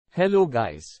Hello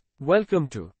guys. Welcome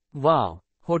to Wow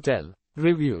Hotel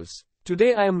Reviews.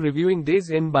 Today I am reviewing Days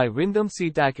Inn by Wyndham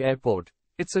Seatac Airport.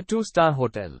 It's a 2-star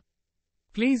hotel.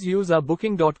 Please use our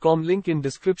booking.com link in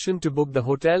description to book the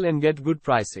hotel and get good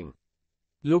pricing.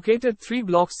 Located 3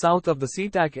 blocks south of the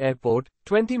Seatac Airport,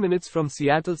 20 minutes from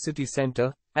Seattle city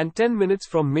center, and 10 minutes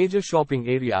from major shopping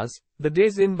areas, the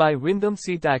Days Inn by Wyndham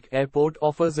Seatac Airport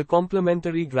offers a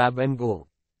complimentary grab and go.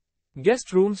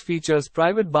 Guest rooms features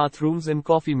private bathrooms and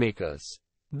coffee makers.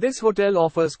 This hotel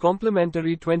offers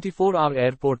complimentary 24-hour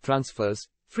airport transfers,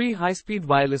 free high-speed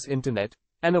wireless internet,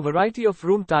 and a variety of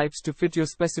room types to fit your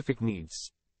specific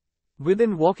needs.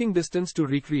 Within walking distance to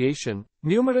recreation,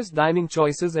 numerous dining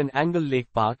choices and Angle Lake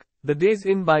Park, the Days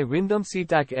Inn by Wyndham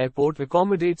Seatac Airport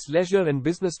accommodates leisure and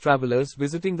business travelers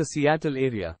visiting the Seattle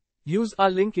area. Use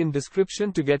our link in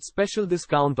description to get special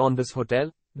discount on this hotel.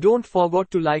 Don't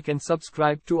forget to like and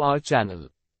subscribe to our channel.